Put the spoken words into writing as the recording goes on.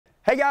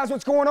Hey guys,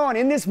 what's going on?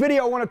 In this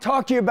video, I want to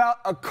talk to you about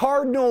a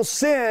cardinal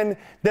sin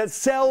that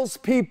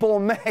salespeople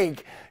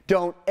make.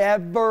 Don't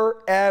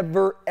ever,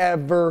 ever,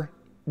 ever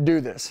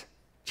do this.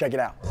 Check it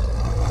out.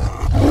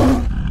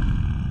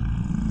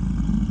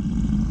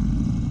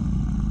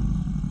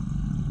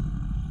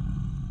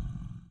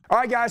 All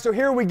right, guys, so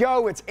here we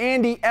go. It's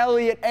Andy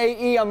Elliott,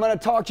 AE. I'm going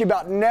to talk to you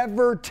about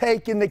never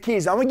taking the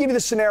keys. I'm going to give you the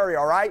scenario,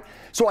 all right?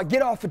 So I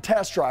get off a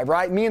test drive,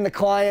 right? Me and the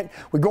client,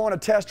 we go on a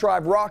test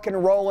drive, rocking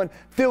and rolling,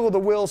 feel of the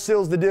wheel,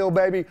 seals the deal,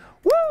 baby.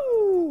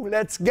 Woo!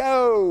 Let's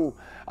go.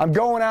 I'm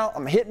going out.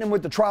 I'm hitting them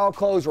with the trial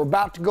close. We're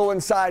about to go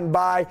inside and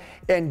buy.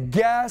 And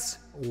guess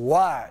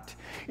what?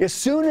 As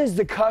soon as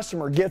the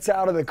customer gets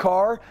out of the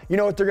car, you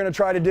know what they're going to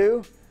try to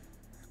do?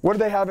 What do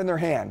they have in their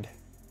hand?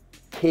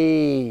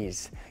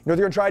 Keys. You know what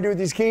they're going to try to do with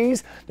these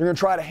keys? They're going to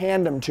try to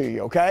hand them to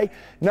you, okay?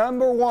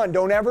 Number one,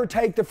 don't ever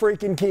take the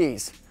freaking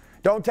keys.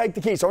 Don't take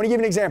the keys. So I want to give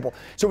you an example.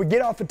 So we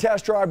get off a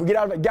test drive. We get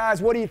out of it.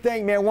 Guys, what do you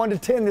think, man? 1 to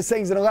 10, this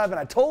thing's an 11.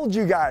 I told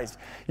you guys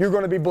you're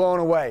going to be blown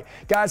away.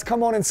 Guys,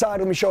 come on inside.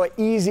 Let me show you how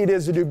easy it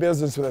is to do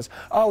business with us.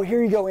 Oh,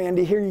 here you go,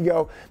 Andy. Here you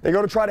go. They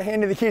go to try to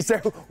hand you the keys. Say,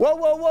 whoa,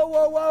 whoa, whoa,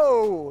 whoa,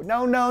 whoa.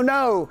 No, no,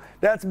 no.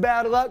 That's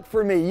bad luck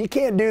for me. You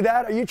can't do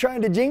that. Are you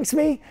trying to jinx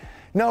me?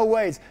 No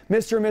ways.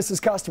 Mr. and Mrs.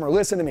 Customer,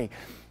 listen to me.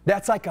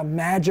 That's like a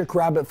magic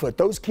rabbit foot.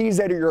 Those keys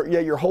that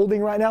you're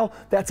holding right now,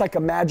 that's like a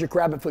magic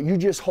rabbit foot. You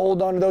just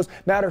hold on to those.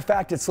 Matter of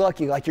fact, it's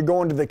lucky, like you're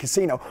going to the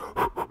casino.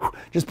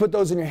 Just put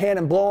those in your hand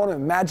and blow on them,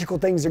 and magical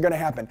things are going to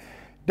happen.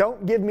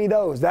 Don't give me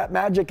those. That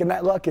magic and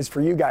that luck is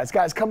for you guys.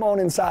 Guys, come on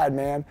inside,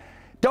 man.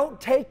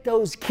 Don't take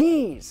those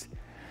keys.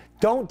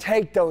 Don't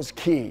take those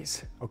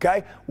keys,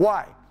 okay?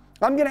 Why?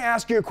 I'm going to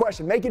ask you a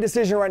question. Make a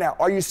decision right now.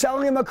 Are you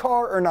selling him a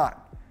car or not?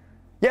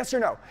 Yes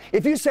or no?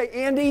 If you say,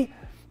 Andy,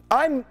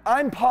 I'm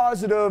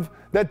positive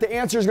that the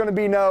answer is going to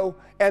be no,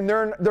 and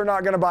they're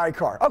not going to buy a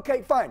car.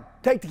 Okay, fine.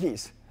 Take the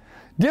keys.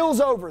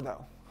 Deal's over,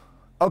 though.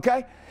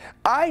 Okay?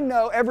 I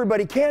know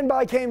everybody can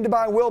buy, came to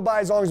buy, will buy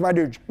as long as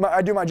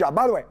I do my job.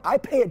 By the way, I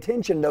pay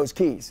attention to those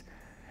keys.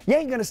 You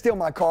ain't going to steal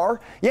my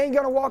car. You ain't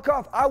going to walk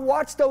off. I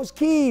watch those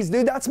keys,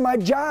 dude. That's my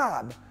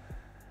job.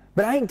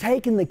 But I ain't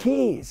taking the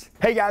keys.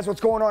 Hey guys, what's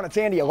going on? It's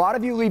Andy. A lot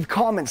of you leave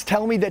comments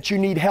telling me that you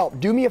need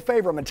help. Do me a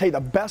favor. I'm going to tell you the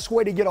best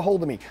way to get a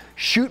hold of me.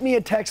 Shoot me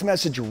a text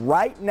message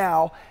right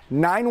now,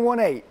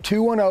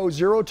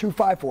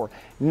 918-210-0254.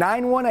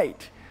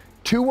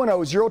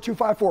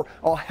 918-210-0254.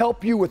 I'll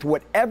help you with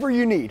whatever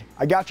you need.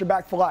 I got your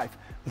back for life.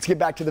 Let's get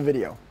back to the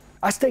video.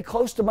 I stay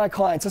close to my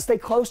clients. I stay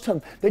close to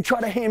them. They try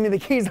to hand me the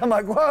keys. I'm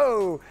like,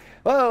 whoa,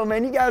 whoa,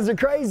 man, you guys are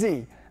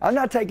crazy. I'm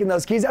not taking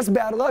those keys. That's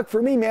bad luck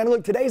for me, man.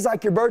 Look, today's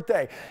like your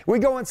birthday. We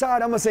go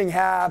inside, I'm going to sing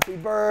happy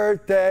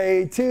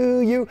birthday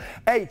to you.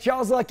 Hey, it's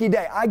y'all's lucky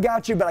day. I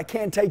got you, but I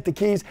can't take the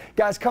keys.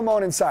 Guys, come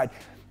on inside.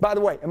 By the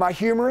way, am I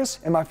humorous?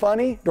 Am I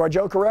funny? Do I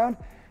joke around?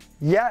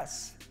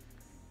 Yes.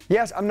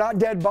 Yes, I'm not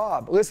Dead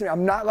Bob. Listen,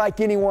 I'm not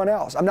like anyone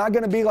else. I'm not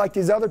going to be like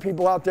these other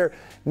people out there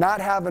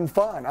not having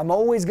fun. I'm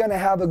always going to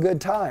have a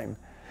good time.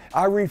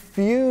 I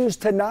refuse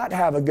to not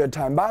have a good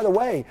time. By the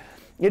way,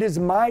 it is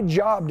my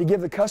job to give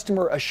the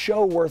customer a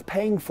show worth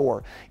paying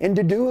for and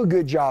to do a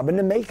good job and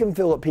to make them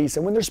feel at peace.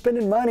 And when they're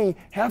spending money,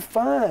 have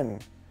fun.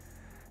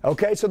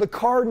 Okay, so the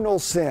cardinal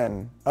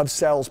sin of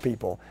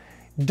salespeople,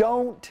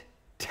 don't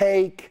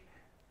take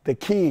the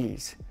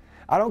keys.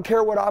 I don't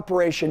care what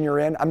operation you're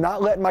in. I'm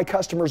not letting my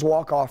customers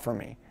walk off from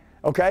me.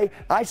 Okay,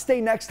 I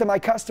stay next to my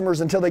customers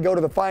until they go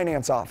to the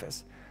finance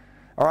office.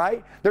 All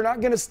right? They're not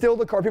going to steal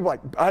the car. People are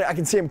like, I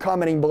can see them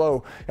commenting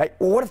below. Like,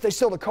 well, what if they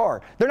steal the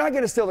car? They're not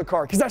going to steal the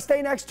car because I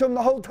stay next to them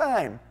the whole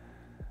time.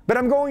 But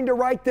I'm going to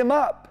write them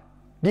up.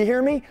 Do you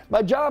hear me?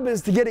 My job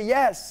is to get a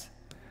yes,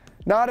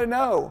 not a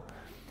no.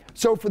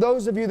 So for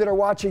those of you that are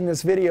watching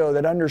this video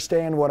that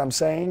understand what I'm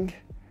saying,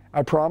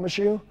 I promise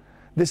you,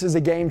 this is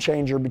a game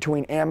changer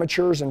between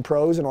amateurs and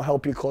pros, and it'll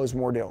help you close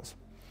more deals.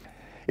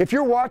 If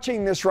you're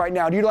watching this right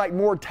now, do you like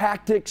more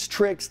tactics,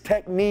 tricks,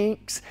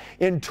 techniques,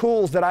 and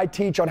tools that I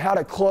teach on how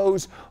to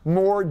close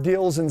more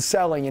deals in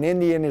selling and in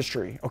the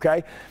industry,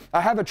 okay? I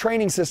have a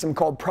training system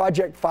called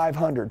Project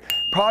 500.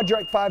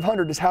 Project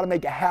 500 is how to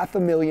make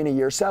 $500,000 a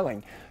year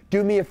selling.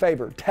 Do me a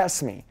favor,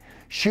 test me.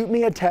 Shoot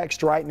me a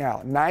text right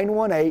now,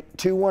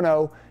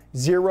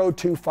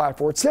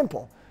 918-210-0254. It's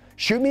simple.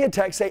 Shoot me a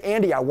text, say,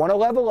 Andy, I want to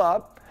level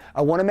up.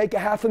 I want to make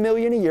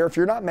 $500,000 a year. If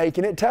you're not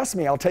making it, test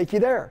me. I'll take you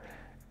there.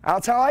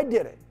 That's how I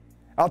did it.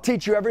 I'll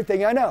teach you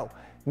everything I know.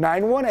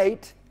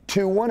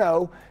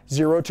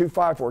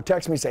 918-210-0254.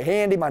 Text me, say,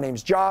 hey, Andy, my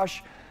name's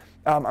Josh.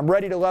 I'm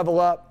ready to level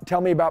up. Tell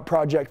me about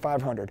Project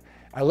 500.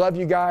 I love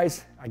you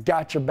guys. I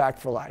got your back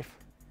for life.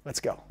 Let's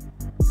go.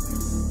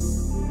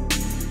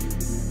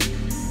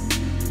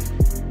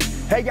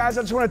 Hey guys,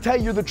 I just want to tell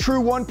you, you're the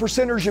true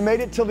 1%ers. You made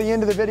it till the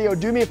end of the video.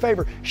 Do me a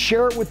favor,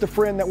 share it with the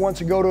friend that wants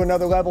to go to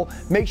another level.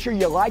 Make sure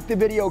you like the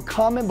video,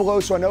 comment below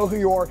so I know who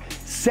you are.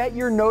 Set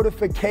your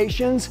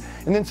notifications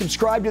and then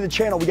subscribe to the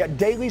channel. We got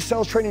daily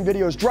sales training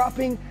videos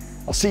dropping.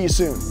 I'll see you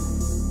soon.